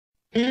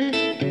We can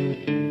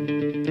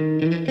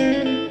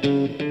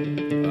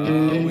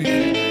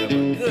have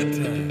a good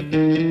time.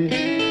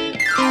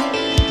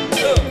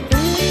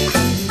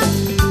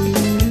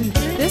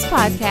 This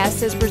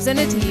podcast is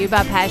presented to you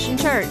by Passion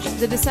Church,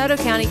 the DeSoto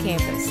County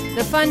campus,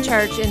 the fun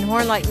church in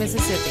Horn Lake,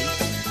 Mississippi.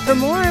 For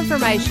more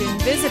information,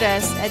 visit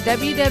us at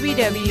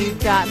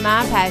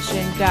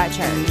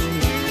www.mypassion.church.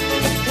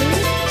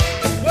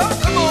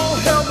 Well, come on,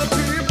 help the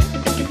people.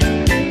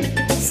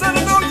 Said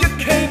I know you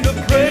came to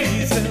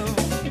praise him.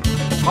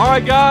 All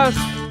right, guys,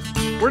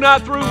 we're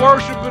not through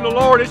worshiping the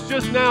Lord. It's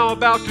just now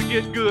about to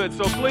get good.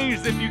 So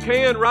please, if you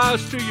can,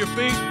 rise to your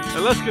feet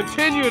and let's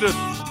continue to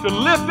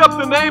lift up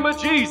the name of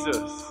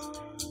Jesus.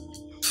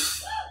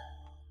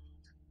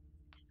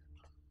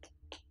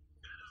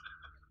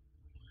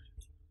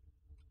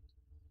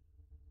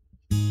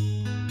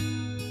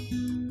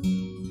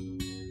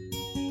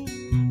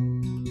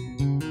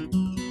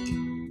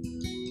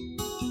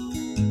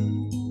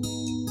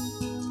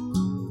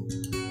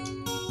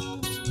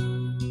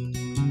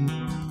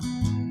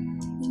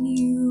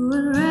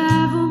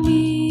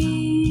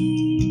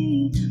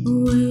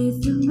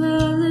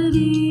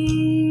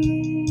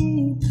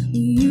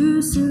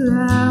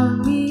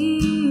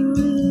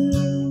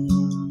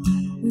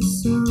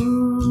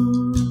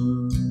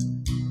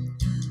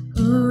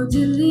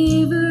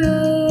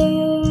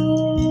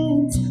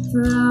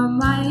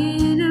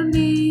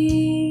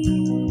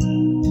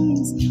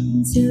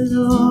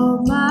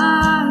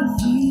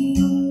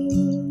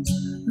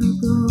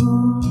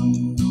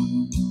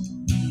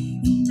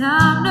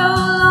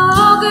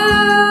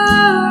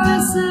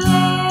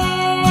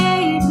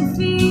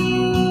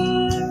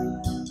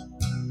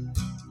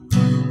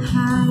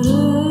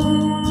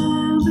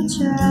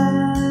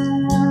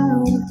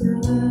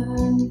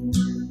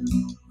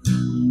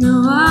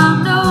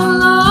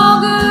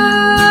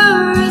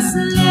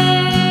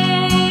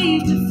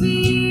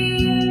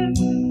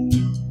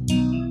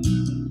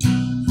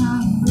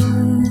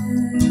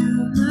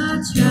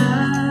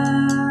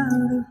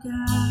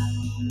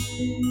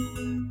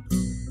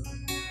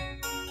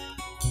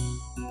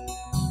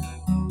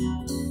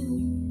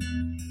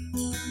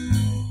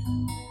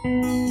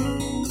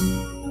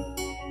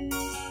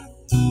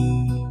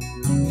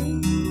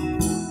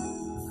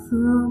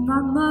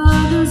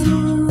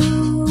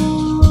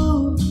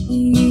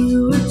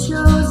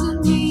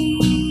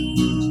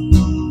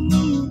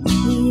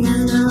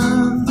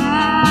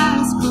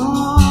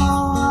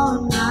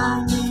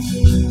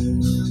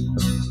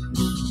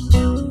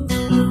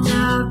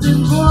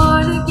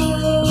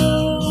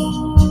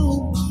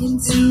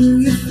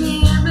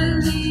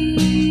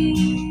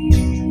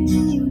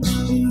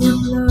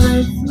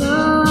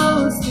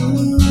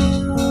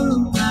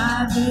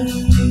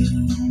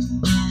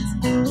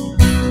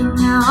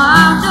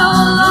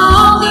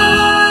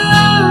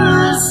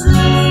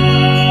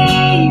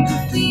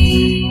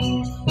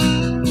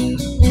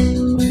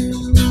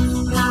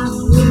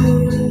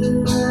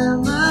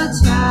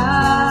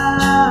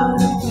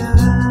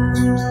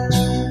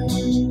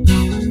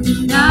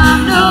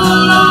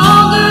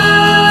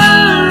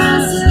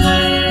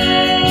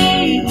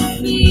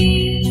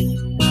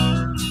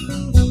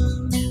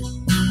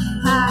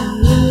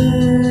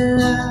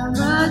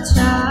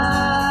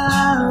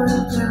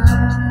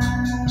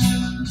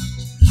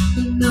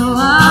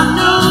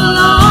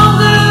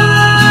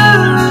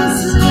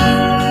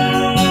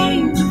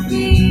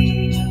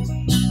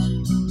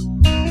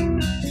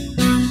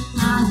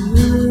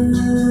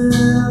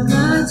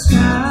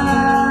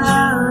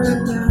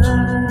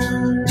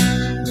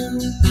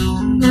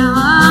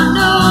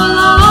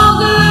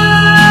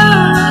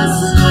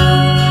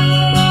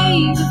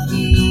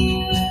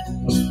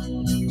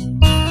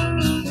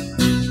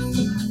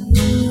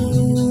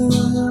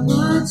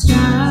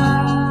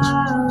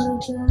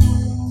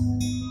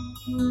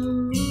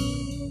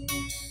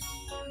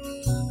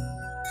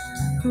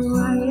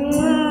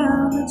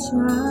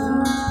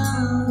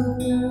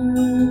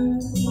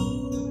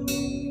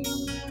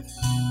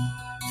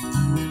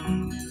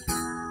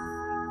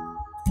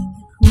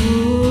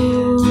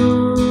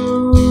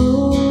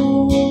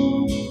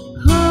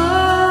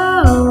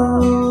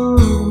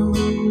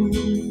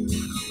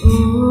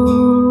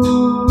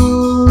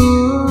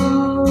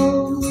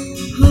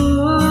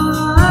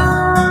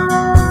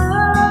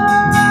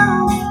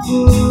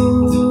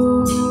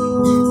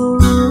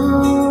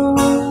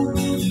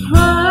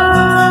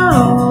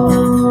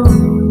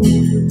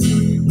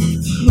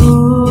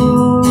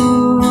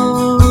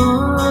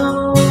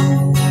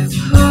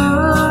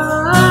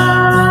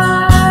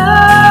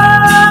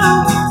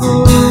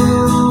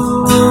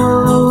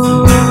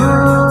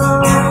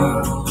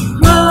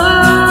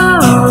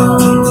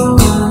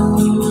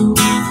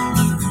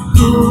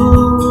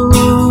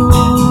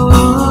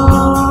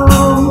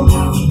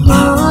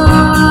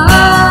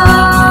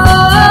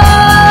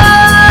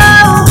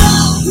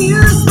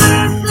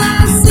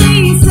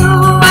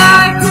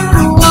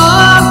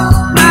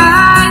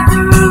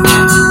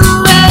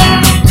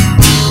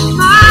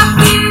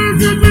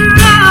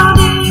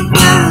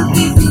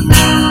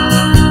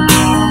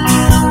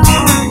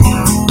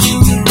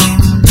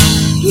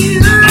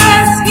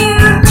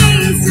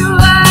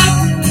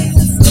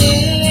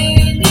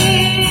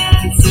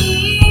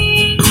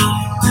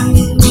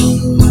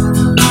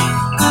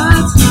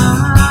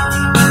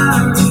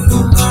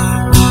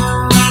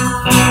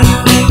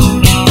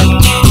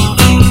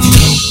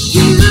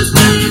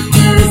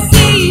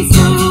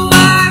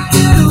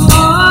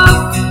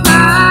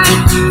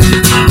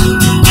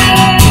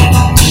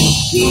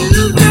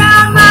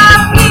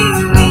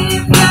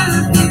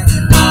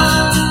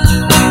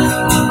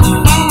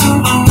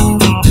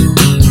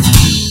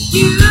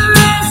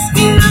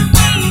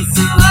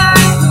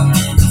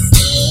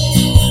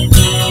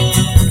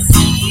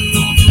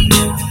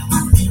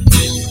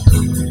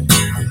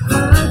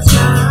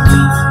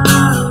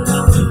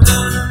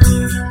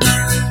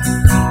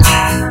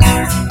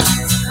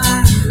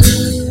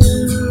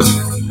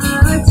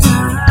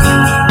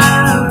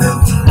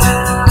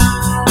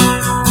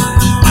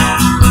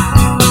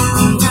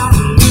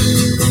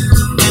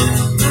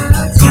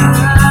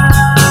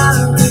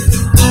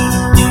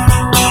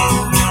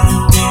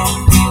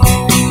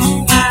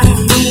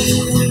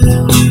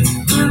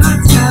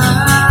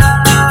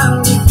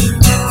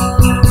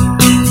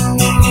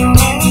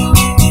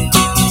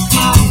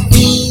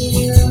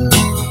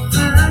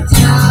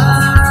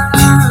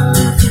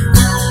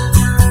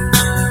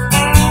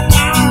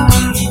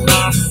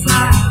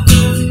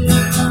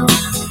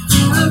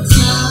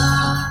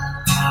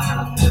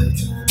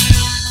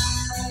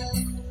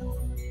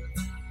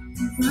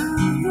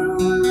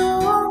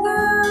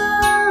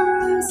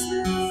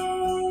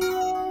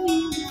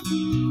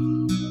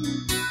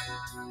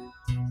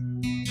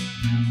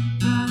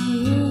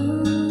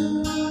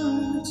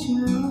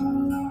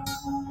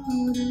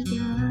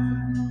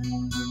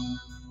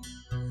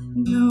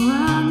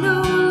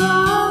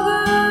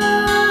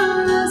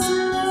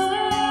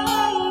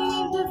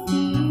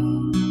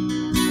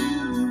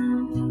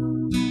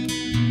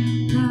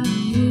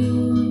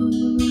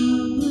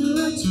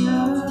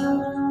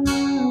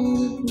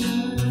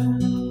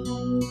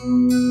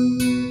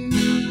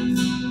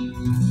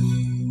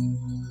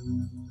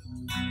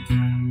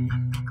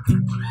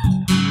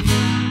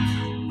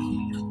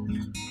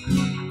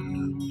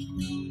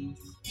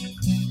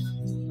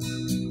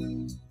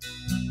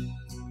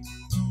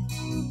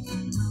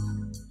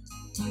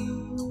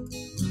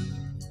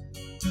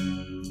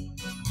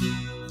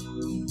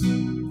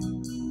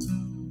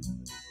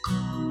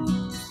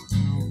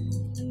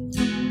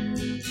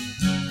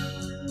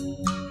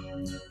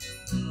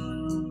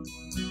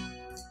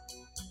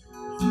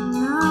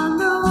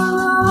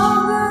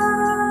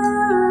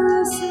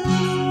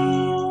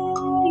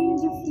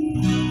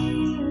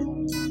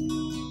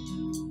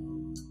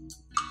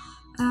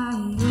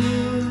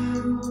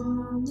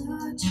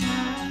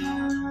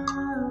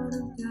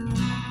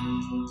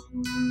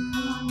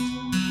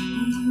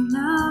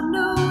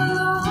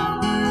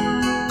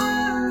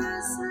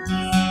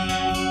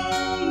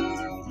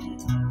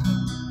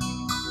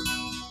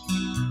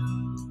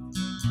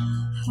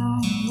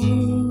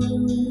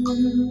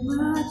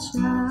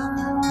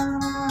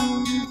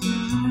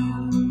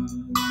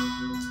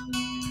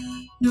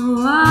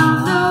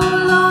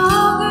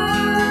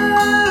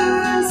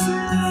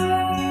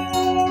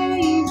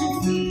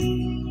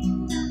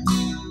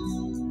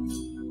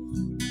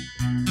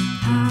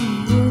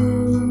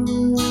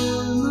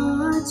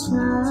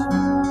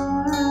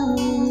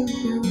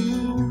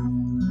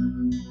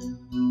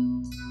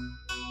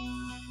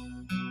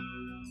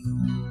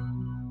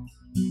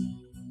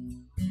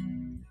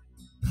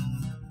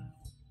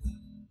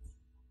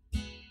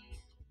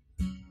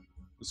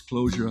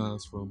 close your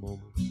eyes for a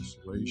moment. Just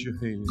raise your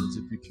hands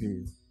if you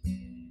can,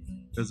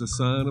 as a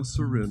sign of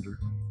surrender.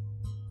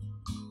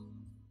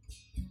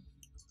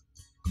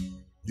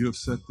 You have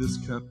set this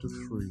captive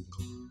free.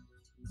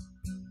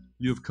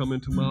 You have come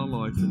into my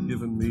life and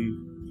given me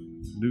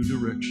new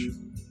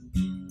direction.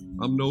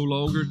 I'm no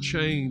longer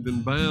chained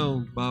and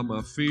bound by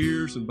my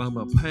fears and by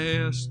my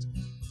past,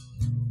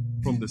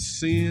 from the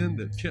sin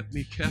that kept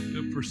me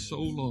captive for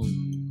so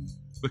long.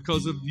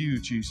 Because of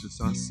you,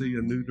 Jesus, I see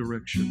a new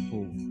direction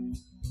forward.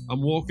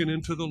 I'm walking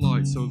into the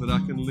light so that I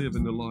can live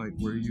in the light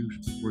where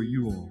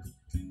you are.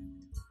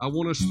 I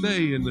want to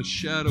stay in the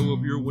shadow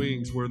of your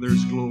wings where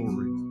there's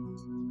glory.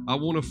 I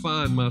want to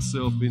find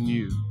myself in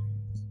you.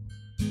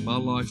 My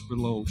life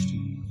belongs to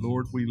you.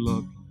 Lord, we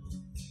love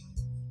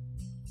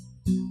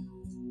you.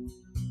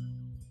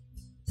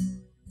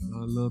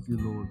 I love you,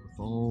 Lord, with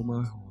all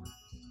my heart.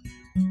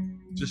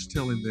 Just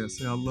tell him that.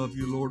 Say, I love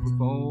you, Lord, with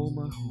all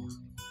my heart,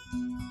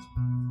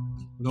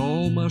 with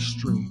all my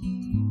strength,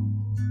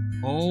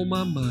 all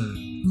my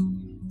mind,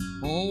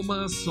 all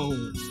my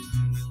soul,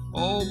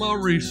 all my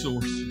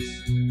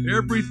resources.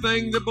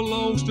 Everything that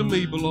belongs to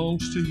me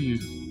belongs to you.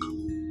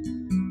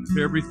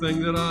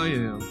 Everything that I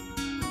am,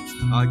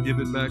 I give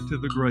it back to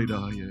the great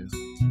I am.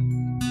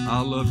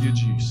 I love you,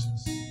 Jesus.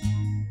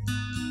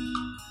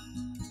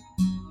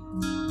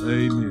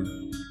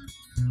 Amen.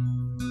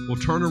 Well,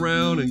 turn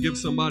around and give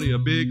somebody a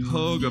big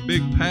hug, a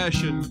big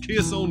passion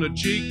kiss on the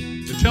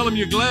cheek, and tell them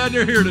you're glad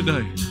they're here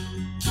today.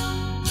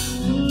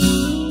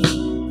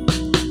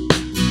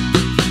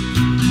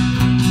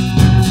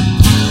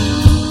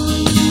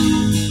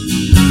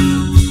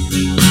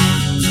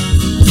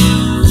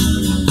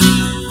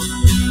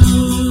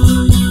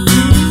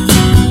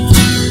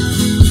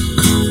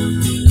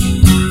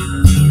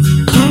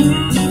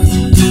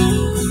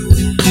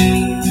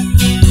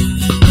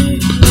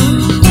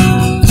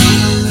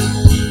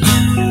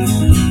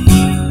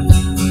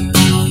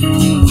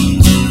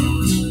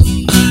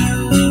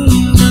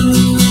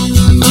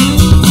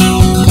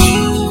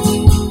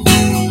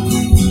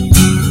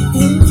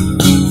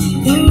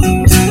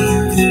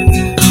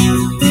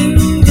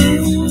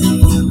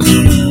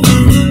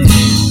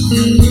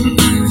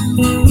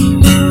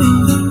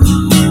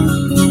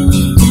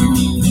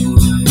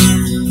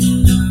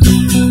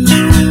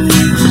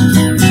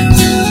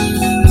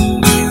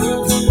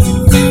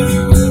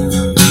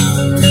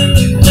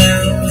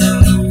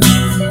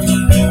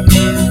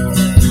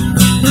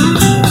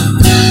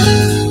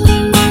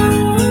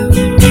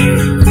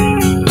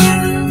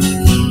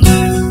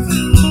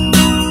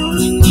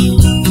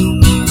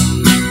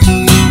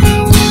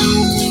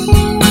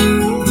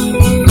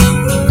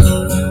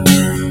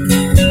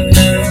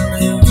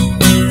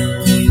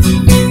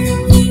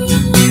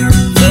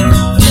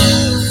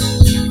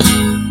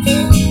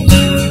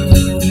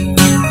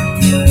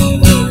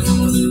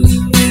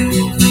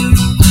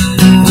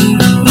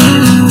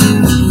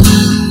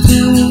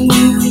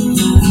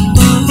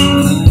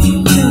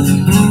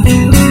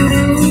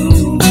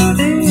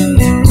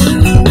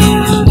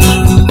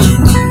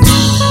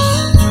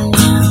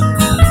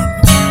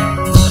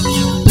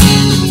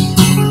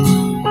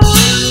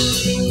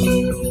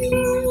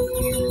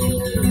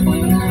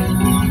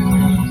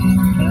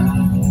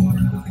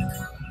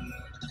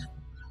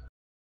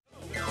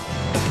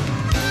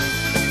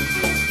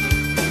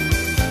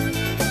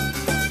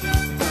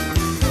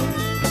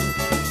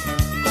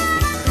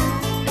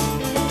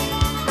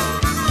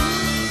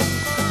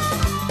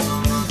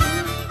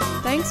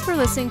 Thanks for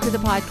listening to the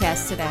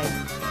podcast today.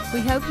 We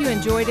hope you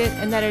enjoyed it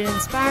and that it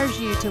inspires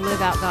you to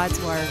live out God's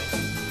Word.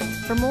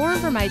 For more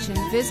information,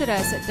 visit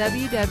us at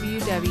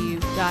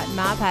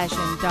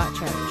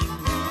www.mypassion.church.